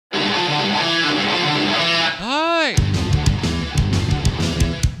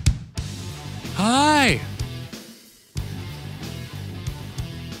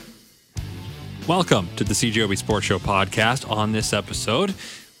Welcome to the CJOB Sports Show podcast. On this episode,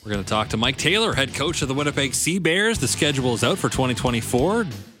 we're going to talk to Mike Taylor, head coach of the Winnipeg Sea Bears. The schedule is out for 2024.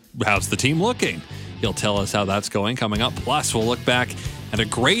 How's the team looking? He'll tell us how that's going coming up. Plus, we'll look back at a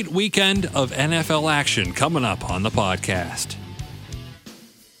great weekend of NFL action coming up on the podcast.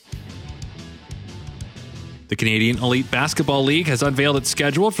 The Canadian Elite Basketball League has unveiled its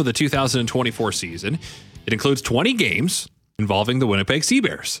schedule for the 2024 season. It includes 20 games involving the Winnipeg Sea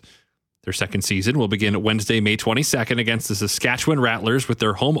Bears. Their second season will begin Wednesday, May 22nd against the Saskatchewan Rattlers, with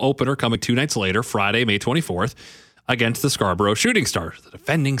their home opener coming 2 nights later, Friday, May 24th, against the Scarborough Shooting Stars, the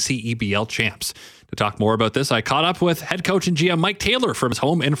defending CEBL champs. To talk more about this, I caught up with head coach and GM Mike Taylor from his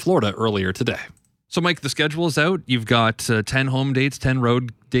home in Florida earlier today. So, Mike, the schedule is out. You've got 10 home dates, 10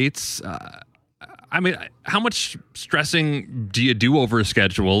 road dates. How much stressing do you do over a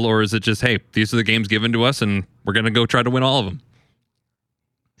schedule, or is it just, hey, these are the games given to us and we're going to go try to win all of them?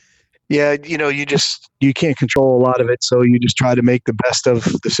 Yeah, you can't control a lot of it, so you just try to make the best of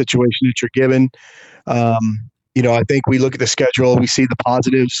the situation that you're given. I think we look at the schedule, we see the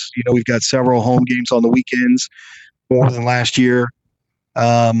positives. We've got several home games on the weekends, more than last year.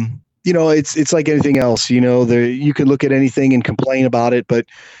 It's like anything else. You can look at anything and complain about it, but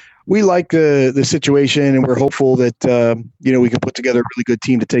we like the situation, and we're hopeful that we can put together a really good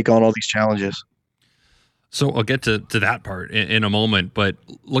team to take on all these challenges. So I'll get to that part in a moment, but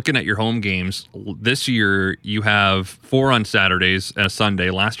looking at your home games, this year you have 4 on Saturdays and a Sunday.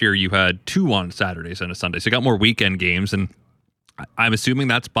 Last year you had 2 on Saturdays and a Sunday. So you got more weekend games, and I'm assuming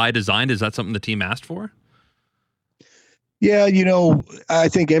that's by design. Is that something the team asked for? Yeah, I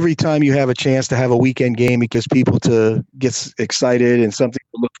think every time you have a chance to have a weekend game, it gets people to get excited and something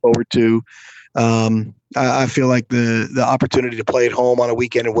to look forward to. I feel like the opportunity to play at home on a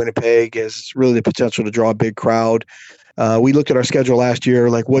weekend in Winnipeg has really the potential to draw a big crowd. We looked at our schedule last year,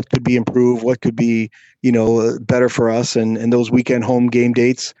 like what could be improved, what could be, better for us, and those weekend home game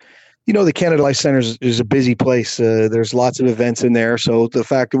dates. The Canada Life Center is a busy place. There's lots of events in there. So the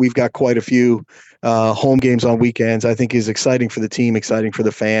fact that we've got quite a few home games on weekends, I think is exciting for the team, exciting for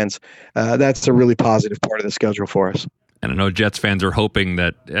the fans. That's a really positive part of the schedule for us. And I know Jets fans are hoping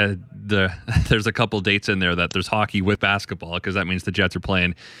that there's a couple dates in there that there's hockey with basketball, because that means the Jets are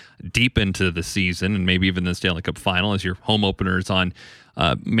playing deep into the season and maybe even the Stanley Cup final as your home openers on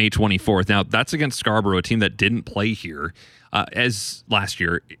May 24th. Now, that's against Scarborough, a team that didn't play here as last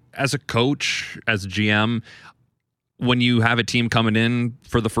year. As a coach, as a GM, when you have a team coming in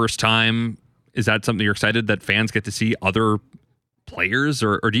for the first time, is that something you're excited that fans get to see other players,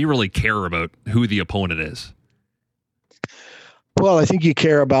 or do you really care about who the opponent is? Well, I think you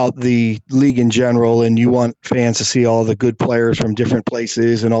care about the league in general, and you want fans to see all the good players from different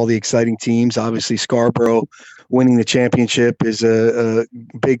places and all the exciting teams. Obviously, Scarborough winning the championship is a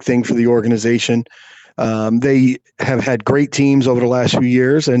big thing for the organization. They have had great teams over the last few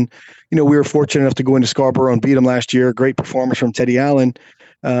years, and we were fortunate enough to go into Scarborough and beat them last year. Great performance from Teddy Allen,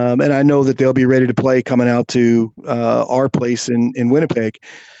 and I know that they'll be ready to play coming out to our place in Winnipeg.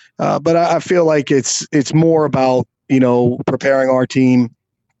 But I feel like it's more about preparing our team,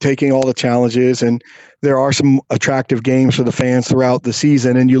 taking all the challenges, and there are some attractive games for the fans throughout the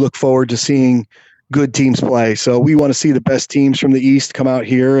season, and you look forward to seeing good teams play. So we want to see the best teams from the East come out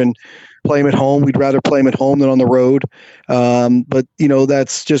here and play them at home. We'd rather play them at home than on the road. But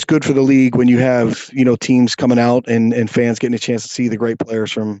that's just good for the league when you have, teams coming out and fans getting a chance to see the great players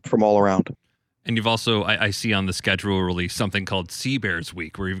from all around. And you've also, I see on the schedule release, something called Sea Bears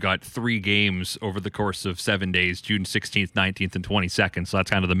Week, where you've got 3 games over the course of 7 days, June 16th, 19th, and 22nd. So that's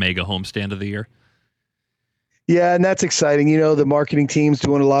kind of the mega homestand of the year. Yeah, and that's exciting. The marketing team's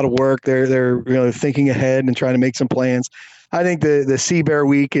doing a lot of work. They're thinking ahead and trying to make some plans. I think the Sea Bear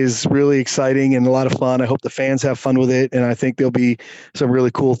Week is really exciting and a lot of fun. I hope the fans have fun with it, and I think there'll be some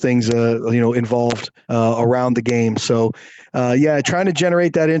really cool things, involved around the game. So, trying to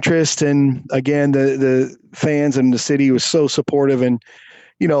generate that interest. And again, the fans and the city was so supportive and,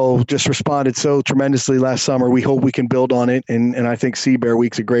 just responded so tremendously last summer. We hope we can build on it, and I think Sea Bear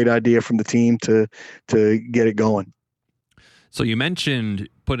Week's a great idea from the team to get it going. So you mentioned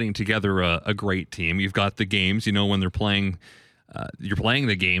putting together a great team. You've got the games, when they're playing, you're playing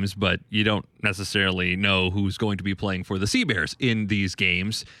the games, but you don't necessarily know who's going to be playing for the Sea Bears in these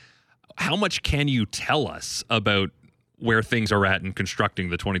games. How much can you tell us about where things are at in constructing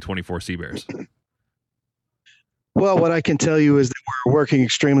the 2024 Sea Bears? Well, what I can tell you is that we're working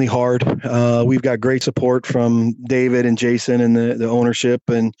extremely hard. We've got great support from David and Jason and the ownership,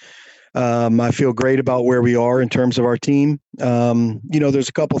 and I feel great about where we are in terms of our team. There's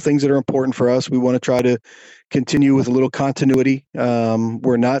a couple of things that are important for us. We want to try to continue with a little continuity.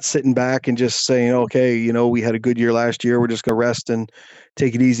 We're not sitting back and just saying, okay, we had a good year last year, we're just going to rest and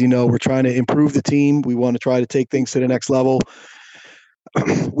take it easy. No, we're trying to improve the team. We want to try to take things to the next level.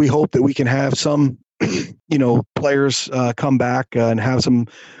 We hope that we can have some, players come back and have some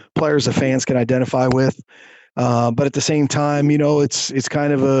players the fans can identify with. But at the same time, it's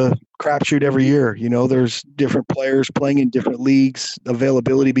kind of a crapshoot every year. There's different players playing in different leagues.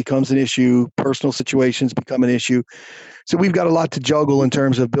 Availability becomes an issue. Personal situations become an issue. So we've got a lot to juggle in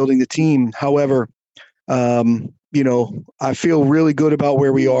terms of building the team. However, I feel really good about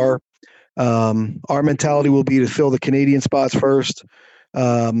where we are. Our mentality will be to fill the Canadian spots first,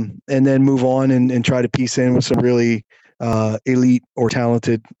 and then move on and try to piece in with some really elite or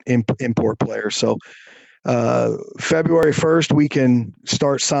talented import players. So February 1st, we can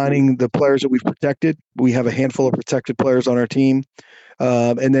start signing the players that we've protected. We have a handful of protected players on our team.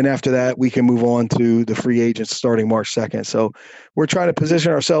 And then after that, we can move on to the free agents starting March 2nd. So we're trying to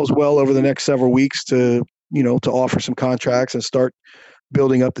position ourselves well over the next several weeks to offer some contracts and start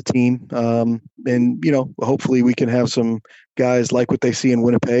building up the team. And hopefully we can have some guys like what they see in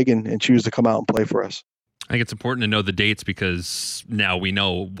Winnipeg and choose to come out and play for us. I think it's important to know the dates because now we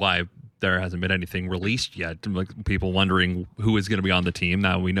know why there hasn't been anything released yet. Like people wondering who is going to be on the team.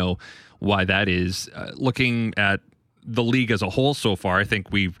 Now we know why that is. Looking at the league as a whole so far, I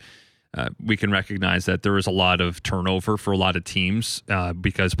think we can recognize that there is a lot of turnover for a lot of teams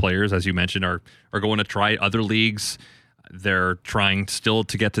because players, as you mentioned, are going to try other leagues. They're trying still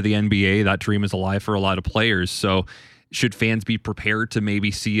to get to the NBA. That dream is alive for a lot of players. So should fans be prepared to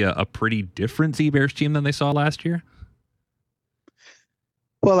maybe see a pretty different Z-Bears team than they saw last year?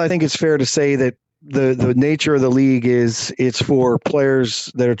 Well, I think it's fair to say that the nature of the league is it's for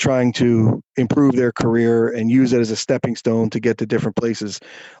players that are trying to improve their career and use it as a stepping stone to get to different places.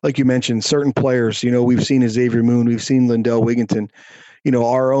 Like you mentioned, certain players, we've seen Xavier Moon, we've seen Lindell Wigginton,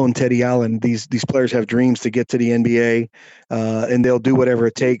 our own Teddy Allen. These players have dreams to get to the NBA, and they'll do whatever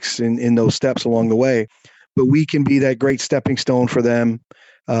it takes in those steps along the way. But we can be that great stepping stone for them.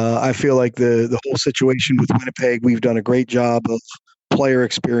 I feel like the whole situation with Winnipeg, we've done a great job of player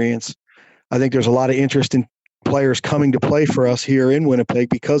experience. I think there's a lot of interest in players coming to play for us here in Winnipeg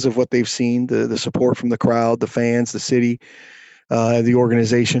because of what they've seen, the support from the crowd, the fans, the city, the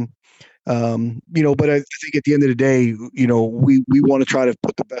organization. But I think at the end of the day, we want to try to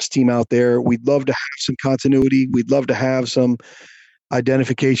put the best team out there. We'd love to have some continuity. We'd love to have some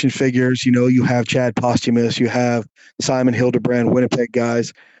identification figures. You have Chad Posthumus, you have Simon Hildebrand, Winnipeg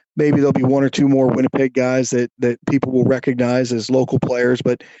guys. Maybe there'll be one or two more Winnipeg guys that people will recognize as local players.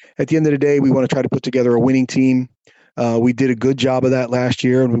 But at the end of the day, we want to try to put together a winning team. We did a good job of that last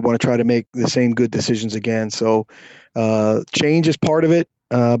year, and we want to try to make the same good decisions again. So change is part of it,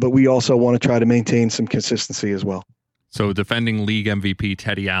 but we also want to try to maintain some consistency as well. So defending league MVP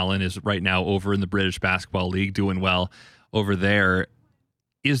Teddy Allen is right now over in the British Basketball League, doing well over there.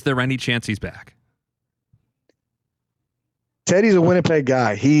 Is there any chance he's back? Teddy's a Winnipeg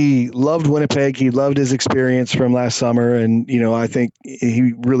guy. He loved Winnipeg. He loved his experience from last summer. And, I think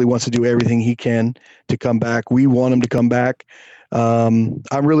he really wants to do everything he can to come back. We want him to come back. I'm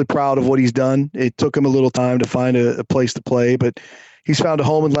really proud of what he's done. It took him a little time to find a place to play, but he's found a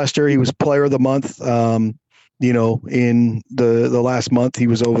home in Leicester. He was player of the month. In the last month he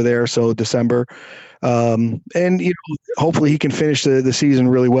was over there. So December. And hopefully he can finish the season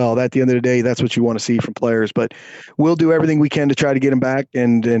really well. At the end of the day, that's what you want to see from players, but we'll do everything we can to try to get him back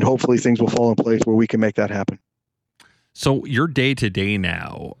and hopefully things will fall in place where we can make that happen. So your day to day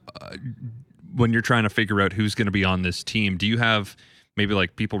now, when you're trying to figure out who's going to be on this team, do you have maybe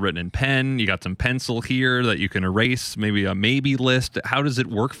like people written in pen? You got some pencil here that you can erase, maybe a maybe list. How does it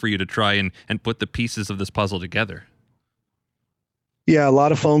work for you to try and put the pieces of this puzzle together? Yeah, a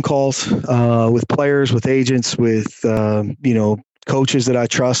lot of phone calls with players, with agents, with coaches that I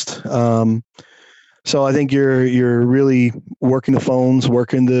trust. So I think you're really working the phones,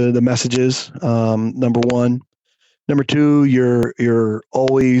 working the messages. Number one, number two, you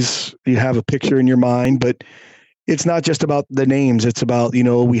have a picture in your mind, but it's not just about the names. It's about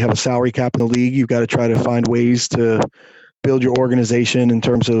we have a salary cap in the league. You've got to try to find ways to build your organization in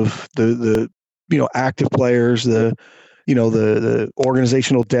terms of the active players, the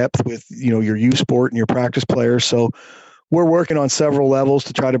organizational depth with, your youth sport and your practice players. So we're working on several levels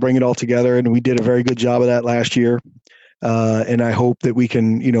to try to bring it all together. And we did a very good job of that last year. And I hope that we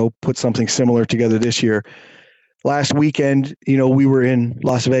can, put something similar together this year. Last weekend, we were in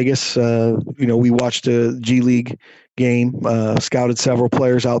Las Vegas. We watched a G League game, scouted several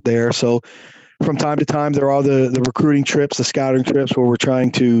players out there. So from time to time, there are the recruiting trips, the scouting trips where we're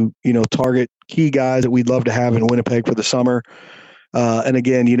trying to, target key guys that we'd love to have in Winnipeg for the summer. And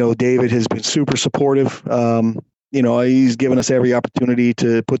again, David has been super supportive. He's given us every opportunity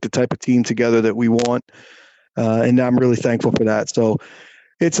to put the type of team together that we want. And I'm really thankful for that. So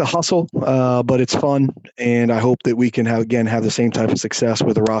it's a hustle, but it's fun. And I hope that we can have the same type of success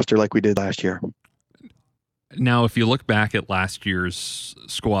with a roster like we did last year. Now, if you look back at last year's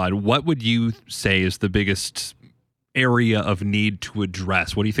squad, what would you say is the biggest area of need to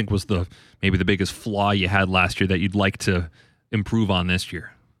address? What do you think was maybe the biggest flaw you had last year that you'd like to improve on this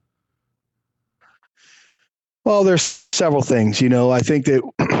year? Well, there's several things. I think that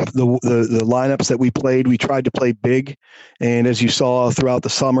the lineups that we played, we tried to play big. And as you saw throughout the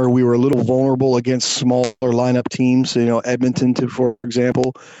summer, we were a little vulnerable against smaller lineup teams, Edmonton, for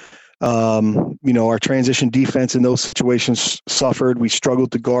example. Our transition defense in those situations suffered. We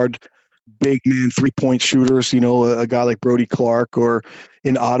struggled to guard big man 3-point shooters, a guy like Brody Clark, or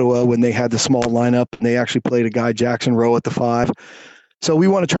in Ottawa when they had the small lineup and they actually played a guy, Jackson Rowe, at the 5. So we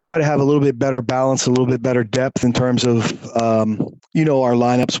want to try to have a little bit better balance, a little bit better depth in terms of, our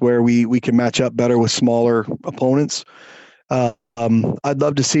lineups where we can match up better with smaller opponents. I'd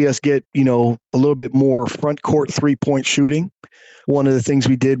love to see us get, a little bit more front court 3-point shooting. One of the things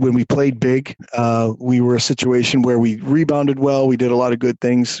we did when we played big, we were a situation where we rebounded well. We did a lot of good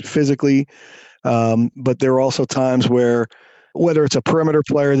things physically. But there were also times where, whether it's a perimeter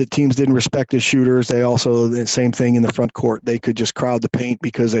player that teams didn't respect as shooters, they also, the same thing in the front court. They could just crowd the paint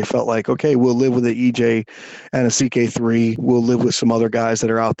because they felt like, okay, we'll live with an EJ and a CK3. We'll live with some other guys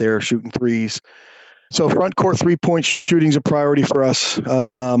that are out there shooting threes. So front court 3-point shooting is a priority for us.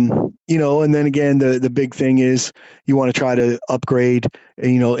 And then again, the big thing is you want to try to upgrade,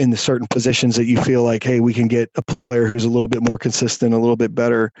 in the certain positions that you feel like, hey, we can get a player who's a little bit more consistent, a little bit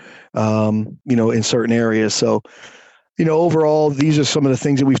better, in certain areas. So, overall, these are some of the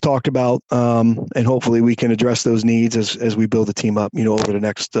things that we've talked about, and hopefully we can address those needs as we build the team up, over the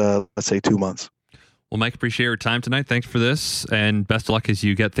next, let's say, 2 months. Well, Mike, appreciate your time tonight. Thanks for this, and best of luck as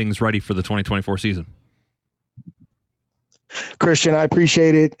you get things ready for the 2024 season. Christian, I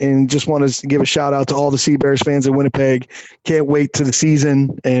appreciate it, and just want to give a shout out to all the Sea Bears fans in Winnipeg. Can't wait to the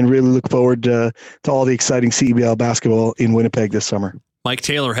season and really look forward to all the exciting CBL basketball in Winnipeg this summer. Mike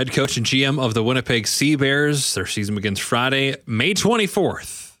Taylor, head coach and GM of the Winnipeg Sea Bears. Their season begins Friday, May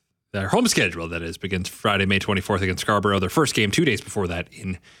 24th. Their home schedule, that is, begins Friday, May 24th against Scarborough. Their first game 2 days before that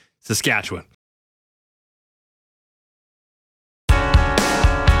in Saskatchewan.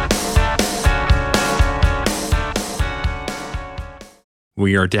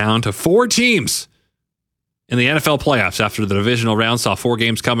 We are down to 4 teams in the NFL playoffs after the divisional round saw 4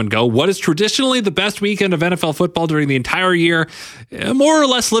 games come and go. What is traditionally the best weekend of NFL football during the entire year more or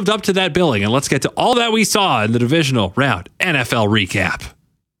less lived up to that billing. And let's get to all that we saw in the divisional round NFL recap.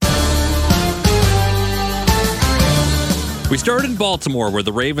 We started in Baltimore, where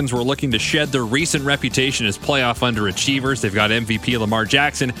the Ravens were looking to shed their recent reputation as playoff underachievers. They've got MVP Lamar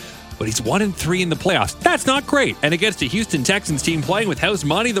Jackson, but he's 1-3 in the playoffs. That's not great. And against a Houston Texans team playing with house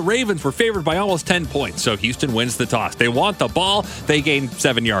money, the Ravens were favored by almost 10 points. So Houston wins the toss. They want the ball. They gain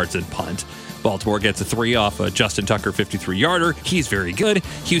 7 yards and punt. Baltimore gets a 3 off a Justin Tucker 53-yarder. He's very good.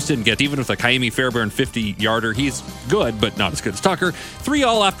 Houston gets, even with a Kaimi Fairbairn 50-yarder, he's good, but not as good as Tucker. 3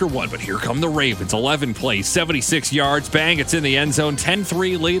 all after 1, but here come the Ravens. 11 plays, 76 yards. Bang, it's in the end zone.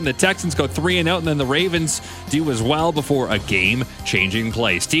 10-3 lead, and the Texans go 3 and out, and then the Ravens do as well before a game-changing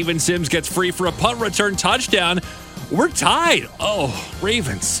play. Steven Sims gets free for a punt return touchdown. We're tied. Oh,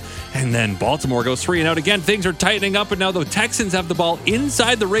 Ravens. And then Baltimore goes 3 and out again. Things are tightening up, and now the Texans have the ball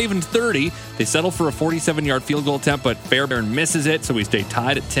inside the Ravens' 30. They settle for a 47-yard field goal attempt, but Fairbairn misses it, so we stay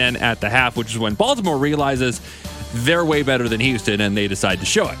tied at 10 at the half, which is when Baltimore realizes they're way better than Houston, and they decide to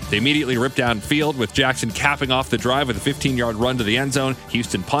show it. They immediately rip downfield with Jackson capping off the drive with a 15-yard run to the end zone.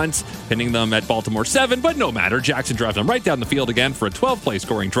 Houston punts, pinning them at Baltimore 7, but no matter. Jackson drives them right down the field again for a 12-play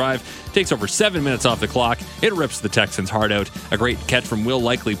scoring drive. Takes over 7 minutes off the clock. It rips the Texans' heart out. A great catch from Will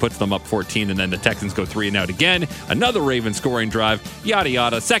Likely puts them up 14, and then the Texans go 3 and out again. Another Ravens scoring drive. Yada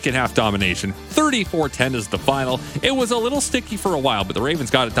yada. Second half domination. 34-10 is the final. It was a little sticky for a while, but the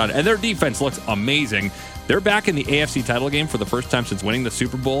Ravens got it done, and their defense looks amazing. They're back in the AFC title game for the first time since winning the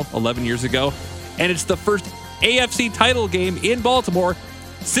Super Bowl 11 years ago. And it's the first AFC title game in Baltimore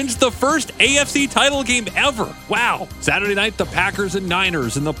since the first AFC title game ever. Wow. Saturday night, the Packers and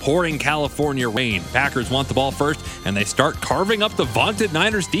Niners in the pouring California rain. Packers want the ball first, and they start carving up the vaunted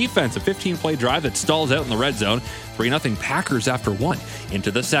Niners defense. A 15-play drive that stalls out in the red zone. 3-0 Packers after one.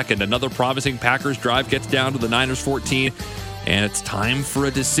 Into the second, another promising Packers drive gets down to the Niners 14. And it's time for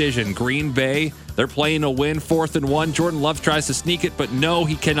a decision. Green Bay, they're playing a win, 4th and 1. Jordan Love tries to sneak it, but no,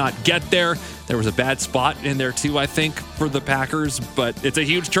 he cannot get there. There was a bad spot in there too, I think, for the Packers, but it's a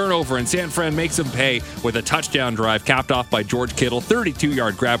huge turnover, and San Fran makes them pay with a touchdown drive capped off by George Kittle.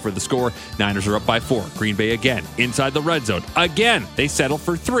 32-yard grab for the score. Niners are up by 4. Green Bay again, inside the red zone. Again, they settle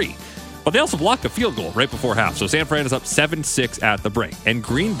for 3. But they also blocked a field goal right before half, so San Fran is up 7-6 at the break. And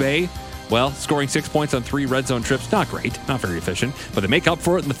Green Bay, well, scoring 6 points on 3 red zone trips, not great, not very efficient, but they make up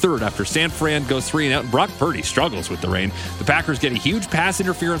for it in the third after San Fran goes 3 and out, and Brock Purdy struggles with the rain. The Packers get a huge pass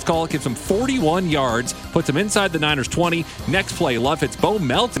interference call. It gives them 41 yards, puts them inside the Niners 20. Next play, Love hits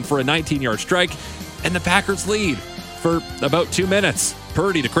Aumell for a 19-yard strike, and the Packers lead for about 2 minutes.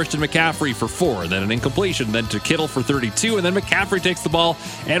 Purdy to Christian McCaffrey for 4, then an incompletion, then to Kittle for 32, and then McCaffrey takes the ball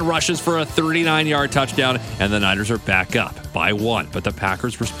and rushes for a 39-yard touchdown, and the Niners are back up by 1. But the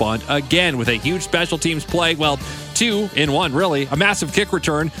Packers respond again with a huge special teams play. Well, 2 in 1, really. A massive kick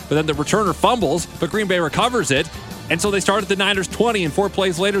return, but then the returner fumbles, but Green Bay recovers it. And so they start at the Niners 20, and 4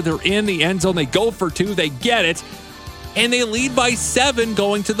 plays later, they're in the end zone. They go for 2, they get it. And they lead by 7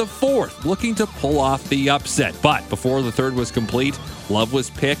 going to the 4th, looking to pull off the upset. But before the third was complete, Love was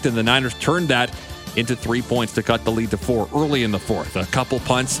picked, and the Niners turned that into 3 points to cut the lead to 4 early in the 4th. A couple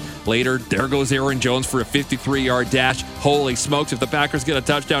punts later, there goes Aaron Jones for a 53-yard dash. Holy smokes, if the Packers get a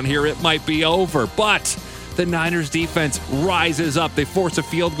touchdown here, it might be over. But the Niners defense rises up. They force a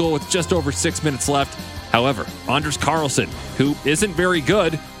field goal with just over 6 minutes left. However, Anders Carlson, who isn't very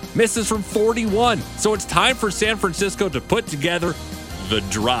good, misses from 41. So it's time for San Francisco to put together the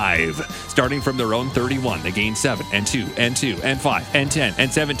drive. Starting from their own 31, they gain 7 and 2 and 2 and 5 and 10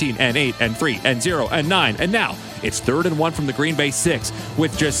 and 17 and 8 and 3 and 0 and 9. And now it's 3rd and 1 from the Green Bay 6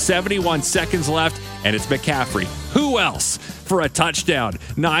 with just 71 seconds left, and it's McCaffrey. Who else for a touchdown?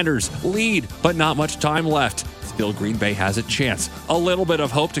 Niners lead, but not much time left. Still, Green Bay has a chance. A little bit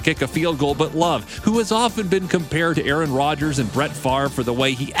of hope to kick a field goal, but Love, who has often been compared to Aaron Rodgers and Brett Favre for the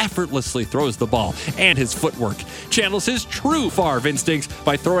way he effortlessly throws the ball and his footwork, channels his true Favre instincts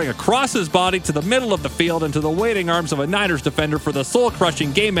by throwing across his body to the middle of the field into the waiting arms of a Niners defender for the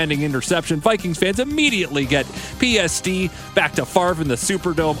soul-crushing, game-ending interception. Vikings fans immediately get PSD back to Favre in the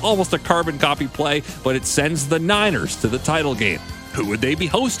Superdome, almost a carbon copy play, but it sends the Niners to the title game. Who would they be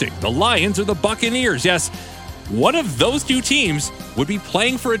hosting? The Lions or the Buccaneers? Yes, one of those 2 teams would be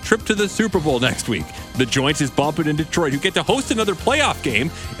playing for a trip to the Super Bowl next week. The Joints is bumping in Detroit, who get to host another playoff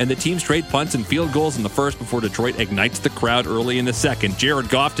game, and the teams trade punts and field goals in the first before Detroit ignites the crowd early in the second. Jared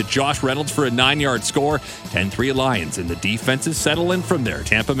Goff to Josh Reynolds for a 9-yard score. 10-3 Lions, and the defenses settle in from there.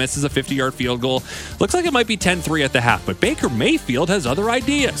 Tampa misses a 50-yard field goal. Looks like it might be 10-3 at the half, but Baker Mayfield has other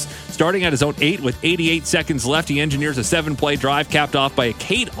ideas. Starting at his own 8 with 88 seconds left, he engineers a 7-play drive capped off by a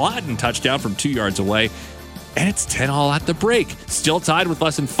Kate Otten touchdown from 2 yards away. And it's 10-all at the break. Still tied with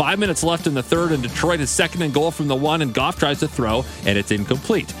less than 5 minutes left in the third, and Detroit is 2nd and goal from the 1, and Goff tries to throw, and it's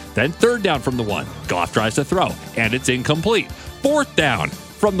incomplete. Then 3rd down from the 1. Goff tries to throw, and it's incomplete. 4th down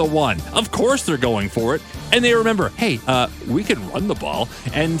from the 1. Of course they're going for it. And they remember, hey, we can run the ball.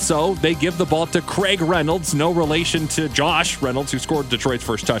 And so they give the ball to Craig Reynolds, no relation to Josh Reynolds, who scored Detroit's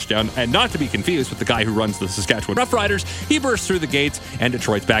first touchdown, and not to be confused with the guy who runs the Saskatchewan Roughriders. He bursts through the gates, and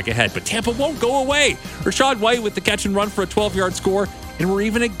Detroit's back ahead. But Tampa won't go away. Rashad White with the catch and run for a 12-yard score, and we're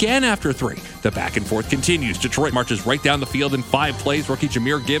even again after 3. The back and forth continues. Detroit marches right down the field in 5 plays. Rookie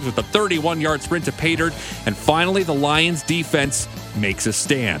Jahmyr Gibbs with a 31-yard sprint to pay dirt. And finally, the Lions defense makes a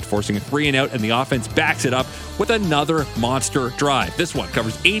stand, forcing a 3 and out, and the offense backs it up with another monster drive. This one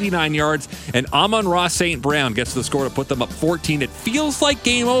covers 89 yards, and Amon-Ra St. Brown gets the score to put them up 14. It feels like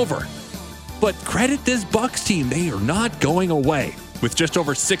game over. But credit this Bucs team. They are not going away. With just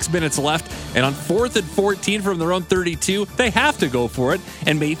over 6 minutes left, and on 4th and 14 from their own 32, they have to go for it,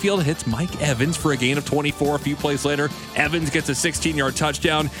 and Mayfield hits Mike Evans for a gain of 24. A few plays later, Evans gets a 16-yard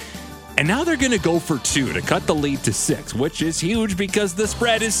touchdown, and now they're going to go for 2 to cut the lead to 6, which is huge because the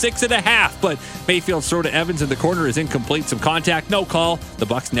spread is 6.5, but Mayfield's throw to Evans in the corner is incomplete. Some contact, no call. The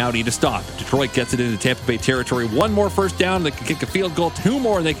Bucs now need to stop. Detroit gets it into Tampa Bay territory. 1 more first down, they can kick a field goal. 2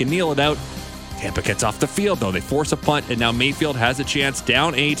 more, and they can kneel it out. Tampa gets off the field, though. They force a punt, and now Mayfield has a chance,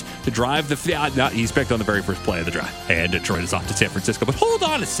 down 8, to drive the field. He's picked on the very first play of the drive. And Detroit is off to San Francisco. But hold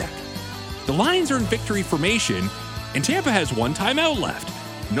on a sec. The Lions are in victory formation, and Tampa has 1 timeout left.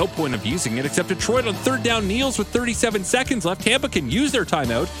 no point of using it except Detroit on third down kneels with 37 seconds left. Tampa can use their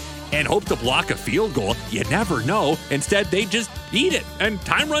timeout and hope to block a field goal. You never know. Instead, they just eat it, and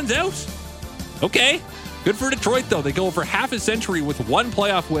time runs out. Okay, good for Detroit, though. They go over half a century with one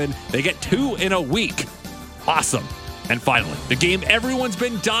playoff win. They get 2 in a week. Awesome. And finally, the game everyone's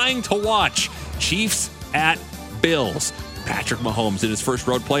been dying to watch. Chiefs at Bills. Patrick Mahomes in his first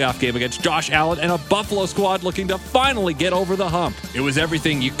road playoff game against Josh Allen and a Buffalo squad looking to finally get over the hump. It was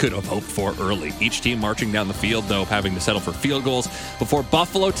everything you could have hoped for early. Each team marching down the field, though, having to settle for field goals before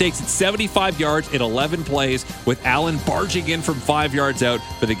Buffalo takes it 75 yards in 11 plays, with Allen barging in from 5 yards out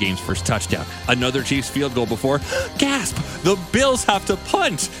for the game's first touchdown. Another Chiefs field goal before, gasp, the Bills have to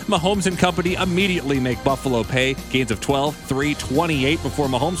punt. Mahomes and company immediately make Buffalo pay. Gains of 12, 3, 28 before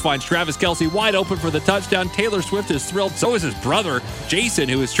Mahomes finds Travis Kelce wide open for the touchdown. Taylor Swift is thrilled. So is his brother, Jason,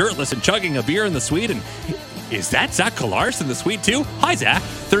 who is shirtless and chugging a beer in the suite. And is that Zach Collaros in the suite too? Hi, Zach.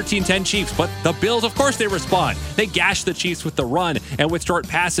 13-10 Chiefs, but the Bills, of course, they respond. They gash the Chiefs with the run and with short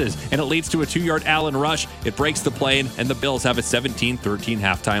passes, and it leads to a 2-yard Allen rush. It breaks the plane, and the Bills have a 17-13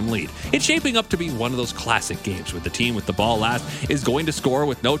 halftime lead. It's shaping up to be one of those classic games where the team with the ball last is going to score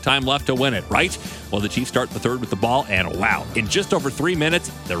with no time left to win it, right? Well, the Chiefs start the third with the ball, and wow, in just over 3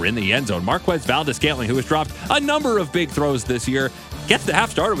 minutes, they're in the end zone. Marquez Valdes-Scantling, who has dropped a number of big throws this year, gets the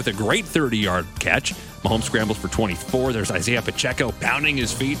half started with a great 30-yard catch. Mahomes scrambles for 24. There's Isaiah Pacheco pounding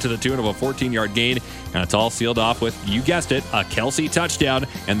his feet to the tune of a 14-yard gain, and it's all sealed off with, you guessed it, a Kelce touchdown,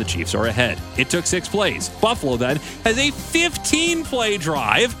 and the Chiefs are ahead. It took 6 plays. Buffalo then has a 15-play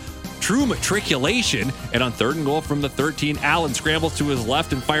drive. True matriculation. And on third and goal from the 13, Allen scrambles to his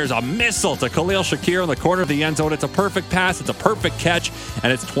left and fires a missile to Khalil Shakir in the corner of the end zone. It's a perfect pass. It's a perfect catch.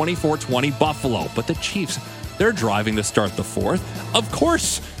 And it's 24-20 Buffalo. But the Chiefs, they're driving to start the fourth. Of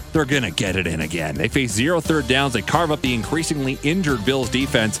course, they're going to get it in again. They face 0 third downs. They carve up the increasingly injured Bills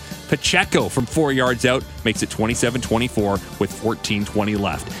defense. Pacheco from 4 yards out makes it 27-24 with 14:20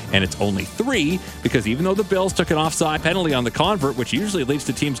 left. And it's only 3 because even though the Bills took an offside penalty on the convert, which usually leads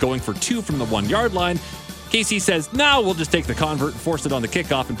to teams going for 2 from the 1-yard line, KC says, no, we'll just take the convert and force it on the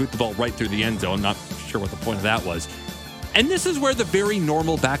kickoff and boot the ball right through the end zone. Not sure what the point of that was. And this is where the very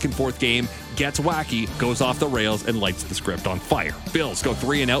normal back-and-forth game gets wacky, goes off the rails, and lights the script on fire. Bills go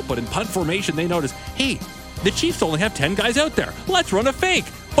 3 and out, but in punt formation, they notice, hey, the Chiefs only have 10 guys out there. Let's run a fake.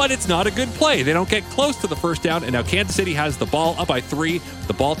 But it's not a good play. They don't get close to the first down, and now Kansas City has the ball up by 3,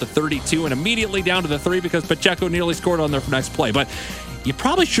 the ball to 32, and immediately down to the 3 because Pacheco nearly scored on their next play. But you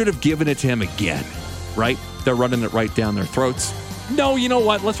probably should have given it to him again, right? They're running it right down their throats. No, you know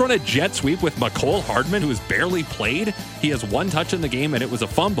what? Let's run a jet sweep with McCole Hardman, who has barely played. He has 1 touch in the game, and it was a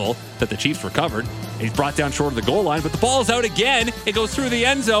fumble that the Chiefs recovered. He's brought down short of the goal line, but the ball is out again. It goes through the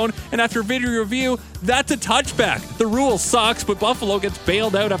end zone, and after video review, that's a touchback. The rule sucks, but Buffalo gets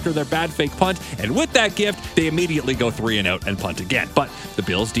bailed out after their bad fake punt, and with that gift, they immediately go 3 and out and punt again. But the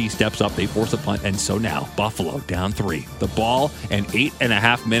Bills D steps up, they force a punt, and so now Buffalo down 3. The ball and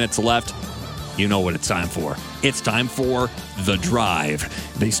 8.5 minutes left. You know what it's time for. It's time for the drive.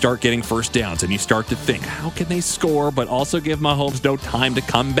 They start getting first downs, and you start to think, how can they score but also give Mahomes no time to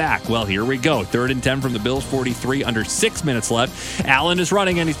come back? Well, here we go. 3rd and 10 from the Bills, 43, under 6 minutes left. Allen is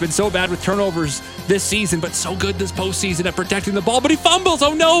running, and he's been so bad with turnovers this season, but so good this postseason at protecting the ball. But he fumbles.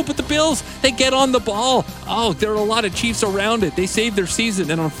 Oh, no, but the Bills, they get on the ball. Oh, there are a lot of Chiefs around it. They saved their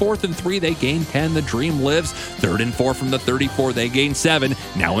season, and on 4th and 3, they gain 10. The dream lives. 3rd and 4 from the 34, they gain 7.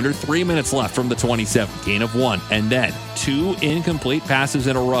 Now under 3 minutes left from the 27, gain of 1. And then 2 incomplete passes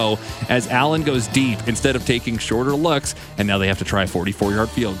in a row as Allen goes deep instead of taking shorter looks, and now they have to try a 44-yard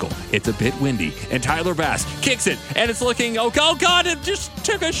field goal. It's a bit windy, and Tyler Bass kicks it, and it's looking, oh God, it just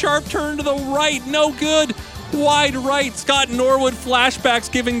took a sharp turn to the right. No good. Wide right. Scott Norwood flashbacks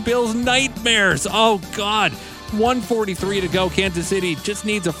giving Bills nightmares. Oh, God. 1:43 to go. Kansas City just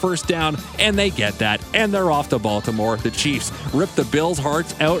needs a first down, and they get that, and they're off to Baltimore. The Chiefs rip the Bills'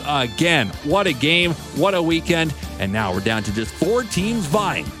 hearts out again. What a game. What a weekend. And now we're down to just 4 teams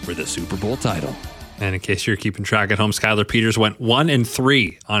vying for the Super Bowl title. And in case you're keeping track at home, Skylar Peters went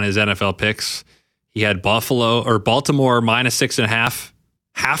 1-3 on his NFL picks. He had Baltimore -6.5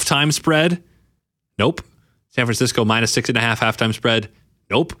 halftime spread. Nope. San Francisco -6.5 halftime spread.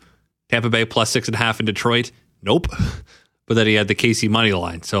 Nope. Tampa Bay +6.5 in Detroit. Nope. But then he had the KC money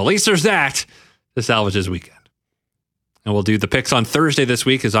line. So at least there's that to salvage his weekend. And we'll do the picks on Thursday this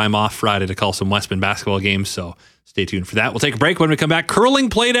week as I'm off Friday to call some Westman basketball games. So stay tuned for that. We'll take a break. When we come back,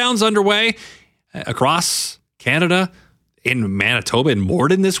 curling playdowns underway across Canada. In Manitoba and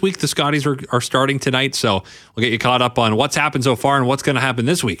Morden this week, the Scotties are starting tonight. So we'll get you caught up on what's happened so far and what's going to happen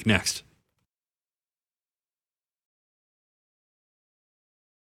this week next.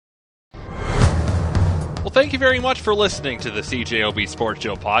 Well, thank you very much for listening to the CJOB Sports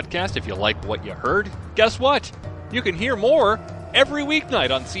Show podcast. If you like what you heard, guess what? You can hear more every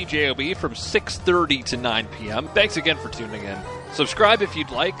weeknight on CJOB from 6:30 to 9 p.m. Thanks again for tuning in. Subscribe if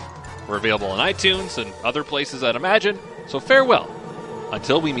you'd like. We're available on iTunes and other places, I'd imagine. So farewell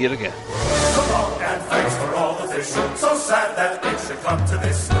until we meet again. So long and thanks for all the fish. So sad that it should come to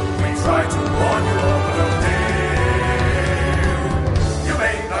this. We try to warn you over the day. You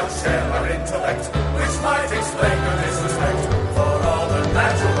may not share our intellect,